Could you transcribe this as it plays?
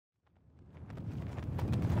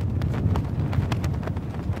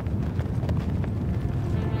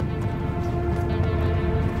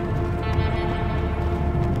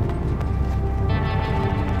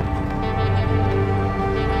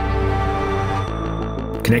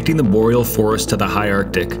Connecting the boreal forest to the high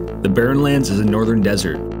Arctic, the Barren Lands is a northern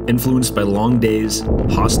desert, influenced by long days,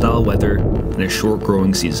 hostile weather, and a short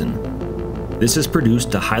growing season. This has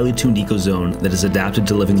produced a highly tuned ecozone that is adapted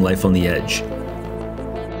to living life on the edge.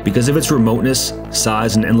 Because of its remoteness,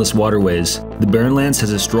 size, and endless waterways, the Barren Lands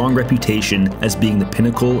has a strong reputation as being the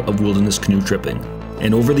pinnacle of wilderness canoe tripping.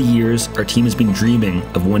 And over the years, our team has been dreaming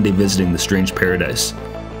of one day visiting this strange paradise.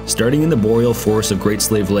 Starting in the boreal forest of Great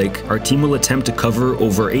Slave Lake, our team will attempt to cover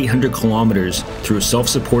over 800 kilometers through a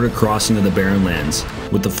self-supported crossing of the Barren Lands,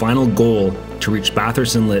 with the final goal to reach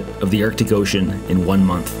Bathurst Inlet of the Arctic Ocean in 1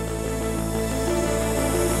 month.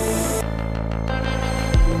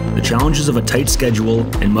 The challenges of a tight schedule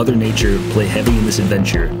and Mother Nature play heavy in this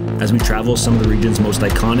adventure as we travel some of the region's most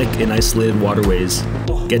iconic and isolated waterways,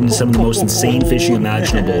 get into some of the most insane fishing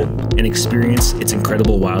imaginable, and experience its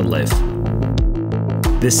incredible wildlife.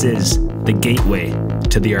 This is the gateway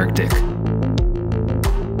to the Arctic.